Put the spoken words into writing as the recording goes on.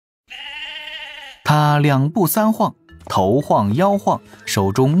他两步三晃，头晃腰晃，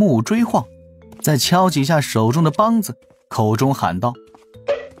手中木锥晃，再敲几下手中的梆子，口中喊道：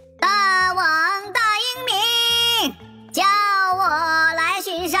大王大英明，叫我来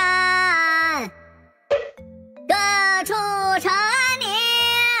巡山，各处陈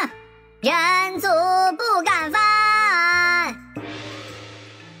宁，人族不敢犯。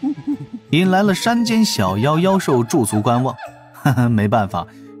引来了山间小妖妖兽驻足观望。没办法，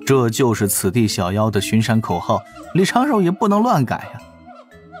这就是此地小妖的巡山口号，李长寿也不能乱改呀。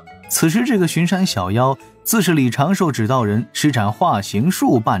此时这个巡山小妖自是李长寿指导人施展化形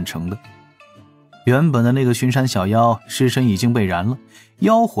术扮成的。原本的那个巡山小妖尸身已经被燃了，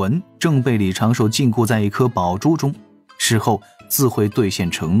妖魂正被李长寿禁锢在一颗宝珠中，事后自会兑现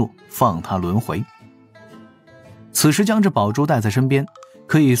承诺，放他轮回。此时将这宝珠带在身边，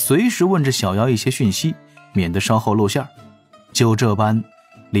可以随时问着小妖一些讯息，免得稍后露馅。就这般，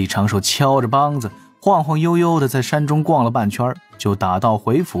李长寿敲着梆子，晃晃悠悠的在山中逛了半圈，就打道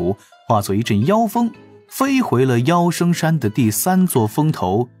回府，化作一阵妖风，飞回了妖生山的第3座峰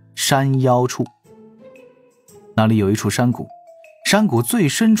头山腰处。那里有一处山谷，山谷最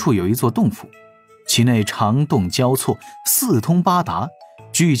深处有一座洞府，其内长洞交错，四通八达，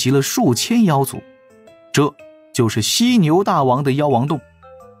聚集了数千妖族。这就是犀牛大王的妖王洞。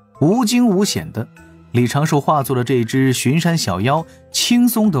无惊无险的，李长寿化作了这只巡山小妖，轻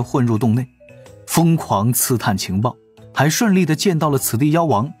松地混入洞内，疯狂刺探情报，还顺利地见到了此地妖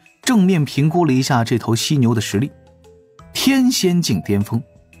王，正面评估了一下这头犀牛的实力。天仙境巅峰，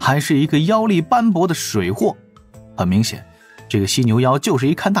还是一个妖力斑驳的水货。很明显，这个犀牛妖就是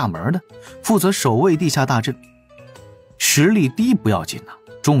一看大门的，负责守卫地下大阵。实力低不要紧啊，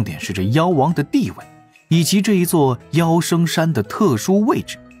重点是这妖王的地位，以及这一座妖生山的特殊位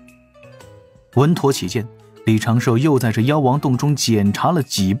置。稳妥起见，李长寿又在这妖王洞中检查了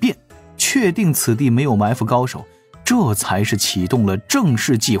几遍，确定此地没有埋伏高手，这才是启动了正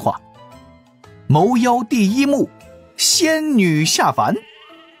式计划。谋妖第1幕，仙女下凡。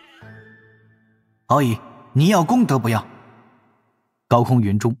敖乙，你要功德不要？高空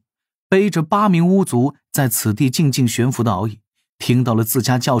云中，背着8名巫族在此地静静悬浮的敖乙，听到了自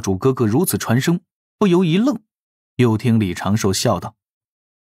家教主哥哥如此传声，不由一愣，又听李长寿笑道：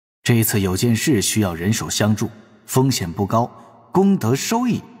这次有件事需要人手相助，风险不高，功德收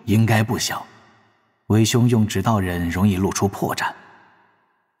益应该不小。为兄用指导人容易露出破绽。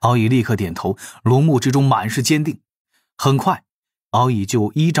敖乙立刻点头，龙目之中满是坚定。很快，敖乙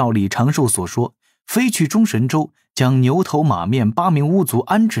就依照李长寿所说，飞去中神州，将牛头马面8名巫族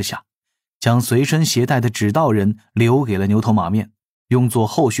安置下，将随身携带的指导人留给了牛头马面，用作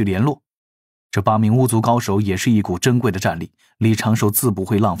后续联络。这8名巫族高手也是一股珍贵的战力，李长寿自不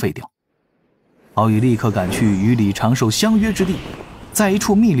会浪费掉。敖乙立刻赶去与李长寿相约之地，在一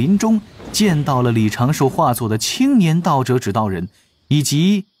处密林中见到了李长寿化作的青年道者指导人，以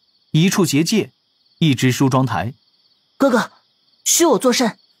及一处结界，一只梳妆台。哥哥，许我作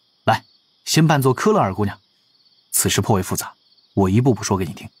甚？来，先扮作科勒尔姑娘。此事颇为复杂，我一步步说给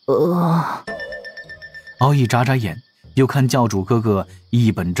你听。敖乙眨眨眼，又看教主哥哥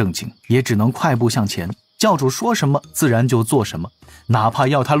一本正经，也只能快步向前，教主说什么自然就做什么，哪怕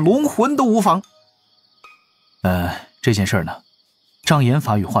要他龙魂都无妨。这件事呢，障眼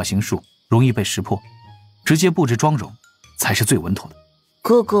法与化形术容易被识破，直接布置妆容才是最稳妥的。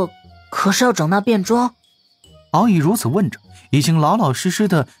哥哥可是要整那便装？敖乙如此问着，已经老老实实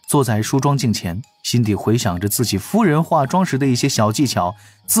地坐在梳妆镜前，心底回想着自己夫人化妆时的一些小技巧，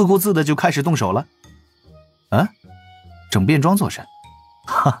自顾自的就开始动手了。整便装做甚？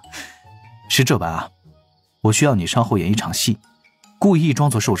是这般啊，我需要你稍后演一场戏，故意装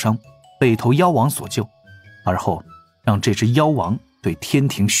作受伤，被一头妖王所救，而后让这只妖王对天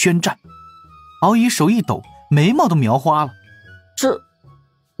庭宣战。敖乙手一抖，眉毛都描花了。这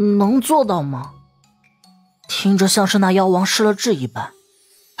能做到吗？听着像是那妖王失了智一般。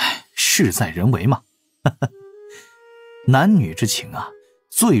事在人为嘛。男女之情啊，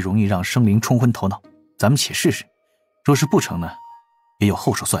最容易让生灵冲昏头脑，咱们且试试，若是不成呢，也有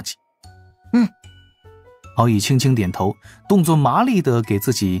后手算计。敖乙轻轻点头，动作麻利地给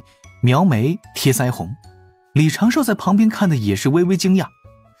自己描眉贴腮红。李长寿在旁边看的也是微微惊讶，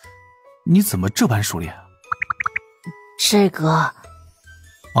你怎么这般熟练啊？这个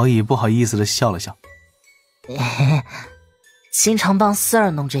敖乙不好意思地笑了笑，经常帮四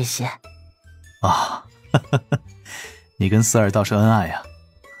儿弄这些啊。你跟四儿倒是恩爱呀。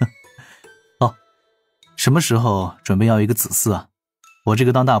什么时候准备要一个子嗣啊？我这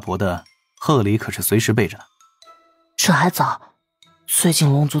个当大婆的贺礼可是随时备着呢。这还早，最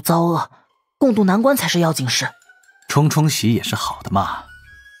近龙族遭厄，共度难关才是要紧事。冲冲喜也是好的嘛。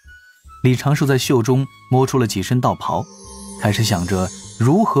李长寿在袖中摸出了几身道袍，开始想着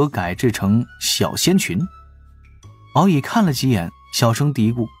如何改制成小仙裙。敖乙看了几眼，小声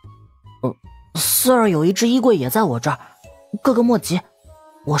嘀咕：四儿有一只衣柜也在我这儿，哥哥莫急，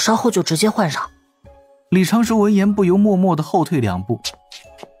我稍后就直接换上。李长寿闻言不由默默地后退2步。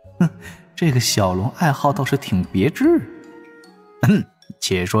这个小龙爱好倒是挺别致。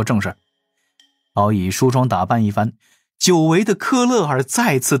且说正事。敖乙梳妆打扮一番，久违的科勒尔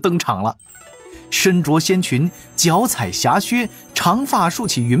再次登场了。身着仙裙，脚踩霞靴，长发竖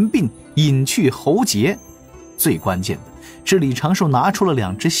起云鬓，隐去喉结。最关键的是李长寿拿出了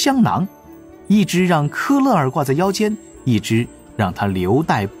2只香囊，一只让科勒尔挂在腰间，一只让他留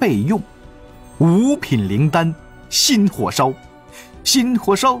待备用。5品灵丹，心火烧，心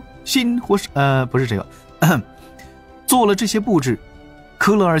火烧，心火烧，不是这个。做了这些布置，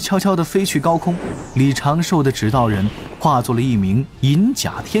科勒尔悄悄地飞去高空，李长寿的指导人化作了一名银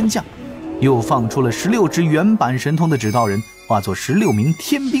甲天将，又放出了16只原版神通的指导人化作16名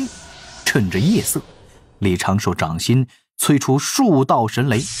天兵。趁着夜色，李长寿掌心催出数道神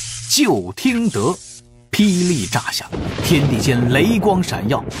雷，就听得霹雳炸响，天地间雷光闪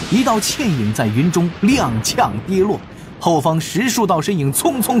耀，一道倩影在云中踉跄跌落，后方10数道身影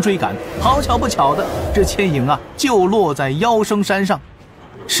匆匆追赶。好巧不巧的，这倩影就落在妖生山上。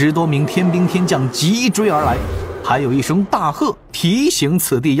10多名天兵天将急追而来，还有一声大喝提醒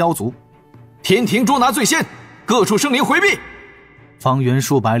此地妖族：天庭捉拿罪仙，各处生灵回避。方圆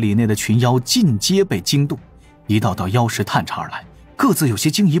数百里内的群妖尽皆被惊动，一道道妖石探查而来，各自有些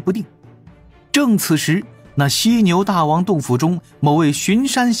惊疑不定。正此时，那犀牛大王洞府中某位巡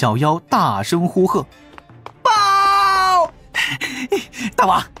山小妖大声呼喝：报！大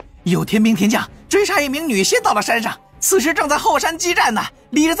王，有天兵天将追杀一名女仙到了山上，此时正在后山激战呢，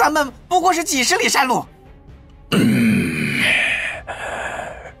离着咱们不过是几10里山路。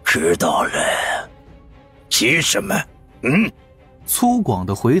知道了。急什么？粗犷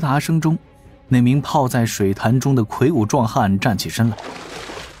的回答声中，那名泡在水潭中的魁梧壮汉站起身来。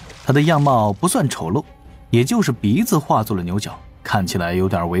他的样貌不算丑陋，也就是鼻子化作了牛角，看起来有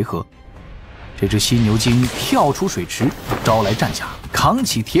点违和。这只犀牛精跳出水池，招来战甲，扛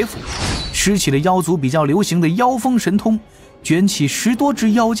起铁斧，施起了妖族比较流行的妖风神通，卷起10多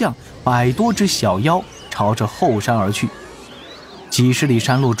只妖将，100多只小妖，朝着后山而去。几10里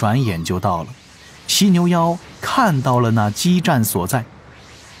山路转眼就到了，犀牛妖看到了那激战所在。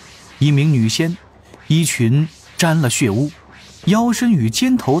一名女仙，衣裙沾了血污，腰身与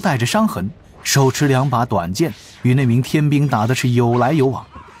肩头带着伤痕，手持2把短剑，与那名天兵打的是有来有往。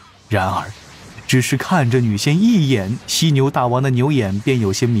然而只是看着女仙一眼，犀牛大王的牛眼便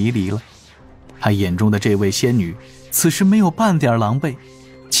有些迷离了。他眼中的这位仙女此时没有半点狼狈，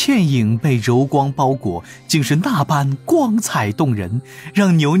倩影被柔光包裹，竟是那般光彩动人，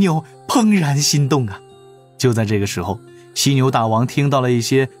让牛牛怦然心动啊。就在这个时候，犀牛大王听到了一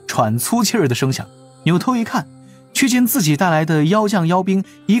些喘粗气儿的声响，扭头一看，却见自己带来的妖将妖兵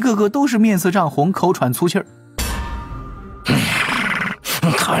一个个都是面色涨红，口喘粗气儿。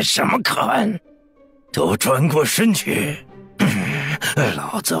看什么看？都转过身去，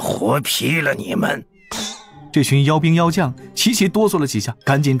老子活劈了你们！这群妖兵妖将齐齐哆嗦了几下，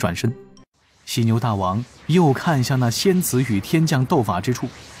赶紧转身。犀牛大王又看向那仙子与天将斗法之处，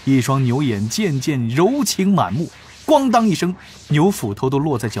一双牛眼渐渐柔情满目，咣当一声，牛斧头都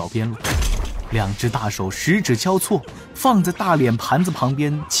落在脚边了。2只大手10指交错，放在大脸盘子旁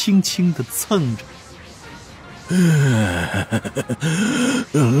边，轻轻地蹭着。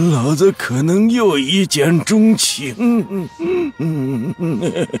老子可能又一见钟情。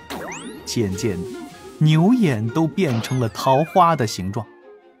渐渐的，牛眼都变成了桃花的形状。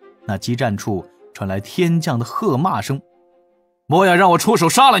那激战处传来天将的喝骂声：莫要让我出手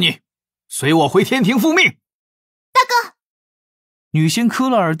杀了你，随我回天庭复命！大哥！女仙科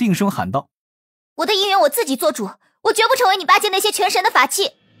勒尔定声喊道：我的姻缘我自己做主，我绝不成为你巴结那些全神的法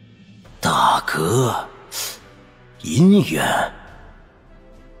器。大哥，姻缘？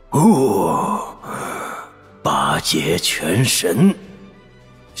巴结全神。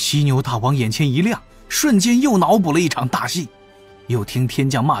犀牛大王眼前一亮，瞬间又脑补了一场大戏。又听天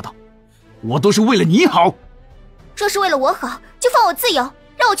将骂道：我都是为了你好。若是为了我好，就放我自由，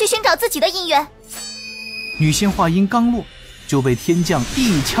让我去寻找自己的姻缘。女仙话音刚落，就被天将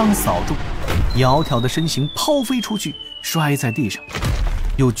一枪扫中，窈窕的身形抛飞出去，摔在地上，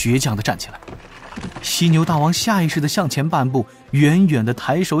又倔强地站起来。犀牛大王下意识地向前半步，远远地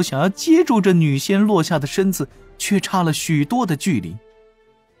抬手想要接住这女仙落下的身子，却差了许多的距离。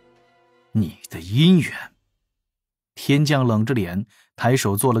你的姻缘。天将冷着脸抬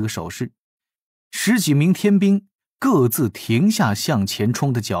手做了个手势，10几名天兵各自停下向前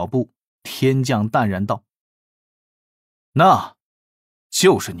冲的脚步，天将淡然道：那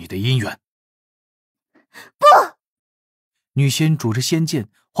就是你的姻缘。不！女仙拄着仙剑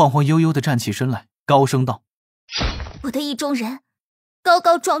晃晃悠悠地站起身来，高声道：我的意中人高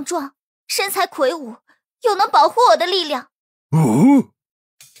高壮壮，身材魁梧，有能保护我的力量。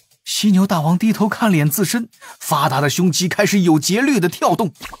犀牛大王低头看脸自身，发达的胸肌开始有节律地跳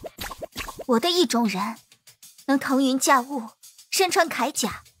动。我的意中人能腾云驾雾，身穿铠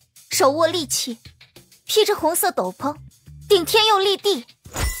甲，手握利器，披着红色斗篷，顶天又立地。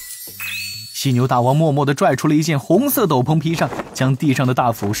犀牛大王默默地拽出了一件红色斗篷披上，将地上的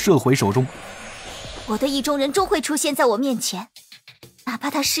大斧射回手中。我的意中人终会出现在我面前，哪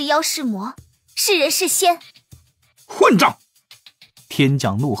怕他是妖是魔，是人是仙。混账！天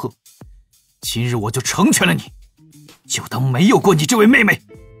将怒喝：今日我就成全了你，就当没有过你这位妹妹。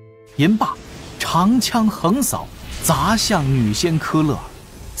言罢，长枪横扫，砸向女仙科勒尔，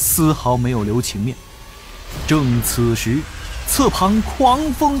丝毫没有留情面。正此时，侧旁狂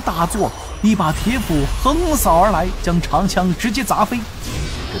风大作，一把铁斧横扫而来，将长枪直接砸飞。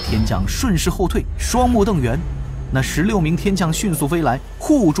这天将顺势后退，双目瞪圆，那16名天将迅速飞来，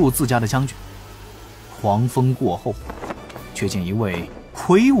护住自家的将军。狂风过后，却见一位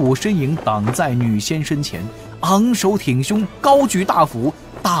魁梧身影挡在女仙身前，昂首挺胸，高举大斧，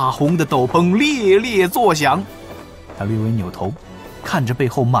大红的斗篷猎猎作响。他略微扭头，看着背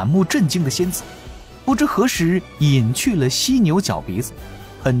后满目震惊的仙子，不知何时隐去了犀牛角鼻子，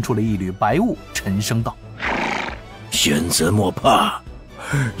喷出了一缕白雾，沉声道：仙子莫怕，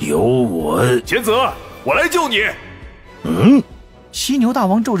有我。仙子，我来救你。犀牛大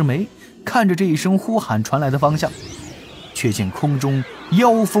王皱着眉，看着这一声呼喊传来的方向，却见空中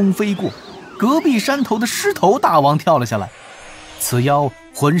妖风飞过，隔壁山头的狮头大王跳了下来。此妖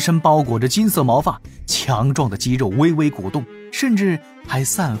浑身包裹着金色毛发，强壮的肌肉微微鼓动，甚至还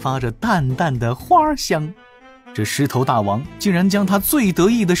散发着淡淡的花香。这狮头大王竟然将他最得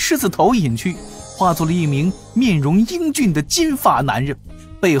意的狮子头隐去，化作了一名面容英俊的金发男人，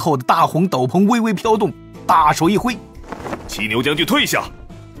背后的大红斗篷微微飘动，大手一挥：犀牛将军退下，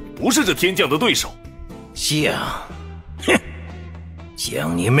不是这天将的对手。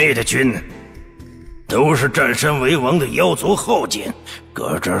想你妹的军，都是占山为王的妖族后进，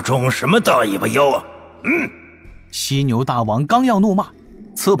搁这儿装什么大尾巴妖啊？犀牛大王刚要怒骂，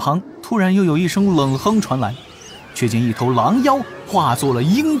侧旁突然又有一声冷哼传来，却见一头狼妖化作了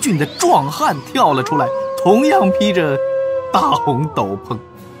英俊的壮汉跳了出来，同样披着大红斗篷。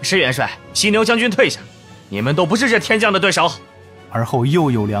是元帅，犀牛将军退下，你们都不是这天将的对手。而后又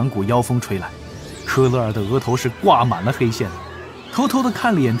有2股妖风吹来，科勒尔的额头是挂满了黑线，偷偷地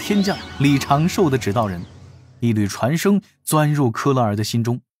看了眼天将李长寿的指导人，一缕传声钻入科勒尔的心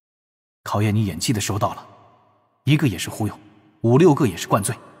中：考验你演技的时候到了，一个也是忽悠，5、6个也是灌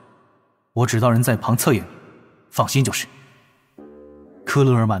醉，我指导人在旁侧影，放心就是。科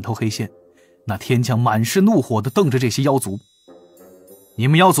勒尔满头黑线，那天将满是怒火地瞪着这些妖族：你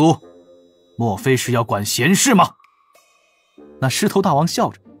们妖族莫非是要管闲事吗？那狮头大王笑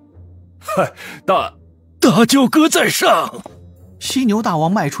着：嗨，大舅哥在上。犀牛大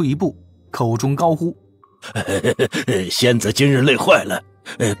王迈出一步，口中高呼：仙子今日累坏了，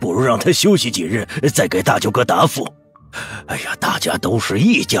不如让他休息几日，再给大舅哥答复。哎呀，大家都是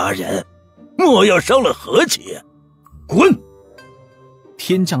一家人，莫要伤了和气。滚！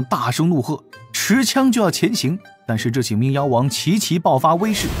天将大声怒喝，持枪就要前行，但是这几名妖王齐齐爆发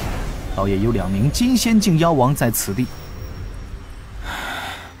威势，倒也有2名金仙境妖王在此地。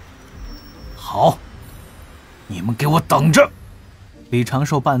好，你们给我等着！李长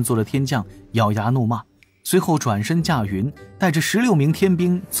寿扮作了天将，咬牙怒骂，随后转身驾云，带着16名天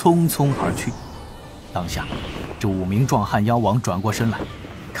兵匆匆而去。当下，这5名壮汉妖王转过身来，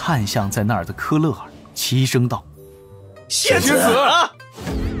看向在那儿的科勒尔，齐声道：仙子！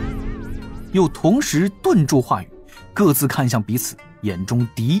又同时顿住话语，各自看向彼此，眼中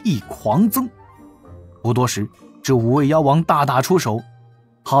敌意狂增。不多时，这5位妖王大打出手，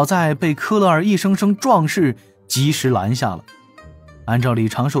好在被科勒尔一声声壮士及时拦下了。按照李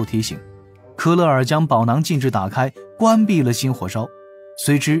长寿提醒，科勒尔将宝囊禁制打开，关闭了新火烧，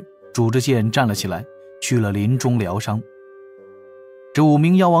随之拄着剑站了起来，去了林中疗伤。这5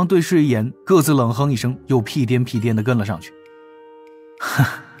名妖王对视一眼，各自冷哼一声，又屁颠屁颠地跟了上去。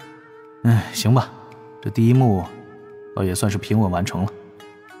行吧，这第1幕倒也算是平稳完成了。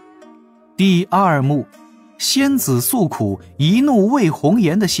第2幕，仙子诉苦一怒为红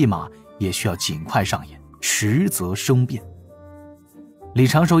颜的戏码也需要尽快上演，实则生变。李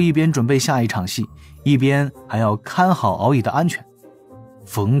长寿一边准备下一场戏，一边还要看好敖乙的安全。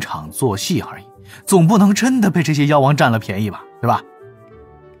逢场作戏而已，总不能真的被这些妖王占了便宜吧，对吧？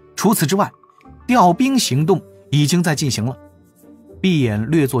除此之外，调兵行动已经在进行了。闭眼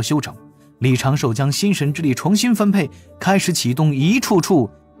略作休整，李长寿将心神之力重新分配，开始启动一处处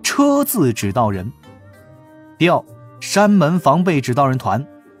车字指导人。调山门防备指导人团，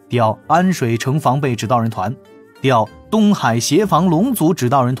调安水城防备指导人团，调东海协防龙族指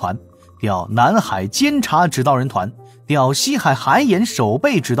导人团，调南海监察指导人团，调西海海眼守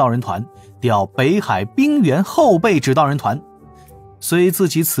备指导人团，调北海兵员后备指导人团。随自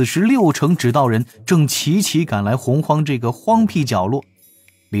己此时6成指导人正齐齐赶来洪荒这个荒僻角落，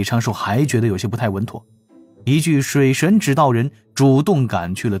李长寿还觉得有些不太稳妥，一具水神指导人主动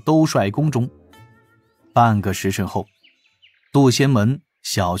赶去了兜帅宫中。半个时辰后，渡仙门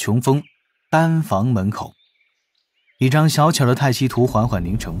小琼峰丹房门口，一张小巧的太极图缓缓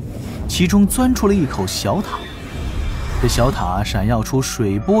凝成，其中钻出了一口小塔。这小塔闪耀出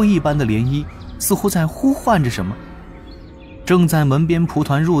水波一般的涟漪，似乎在呼唤着什么。正在门边蒲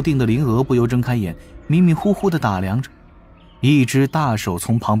团入定的灵娥不由睁开眼，迷迷糊糊地打量着。一只大手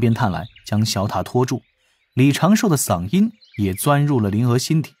从旁边探来，将小塔拖住。李长寿的嗓音也钻入了灵娥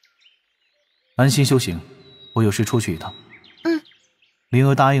心底。安心修行，我有事出去一趟。灵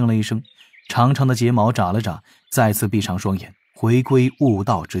娥答应了一声，长长的睫毛眨了眨，再次闭上双眼，回归悟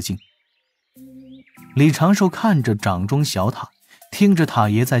道之境。李长寿看着掌中小塔，听着塔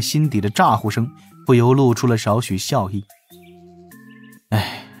爷在心底的咋呼声，不由露出了少许笑意。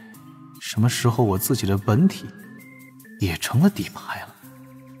什么时候我自己的本体也成了底牌了？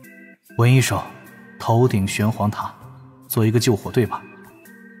闻一手，头顶玄黄塔，做一个救火队吧。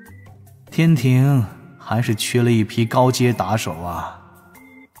天庭还是缺了一批高阶打手啊。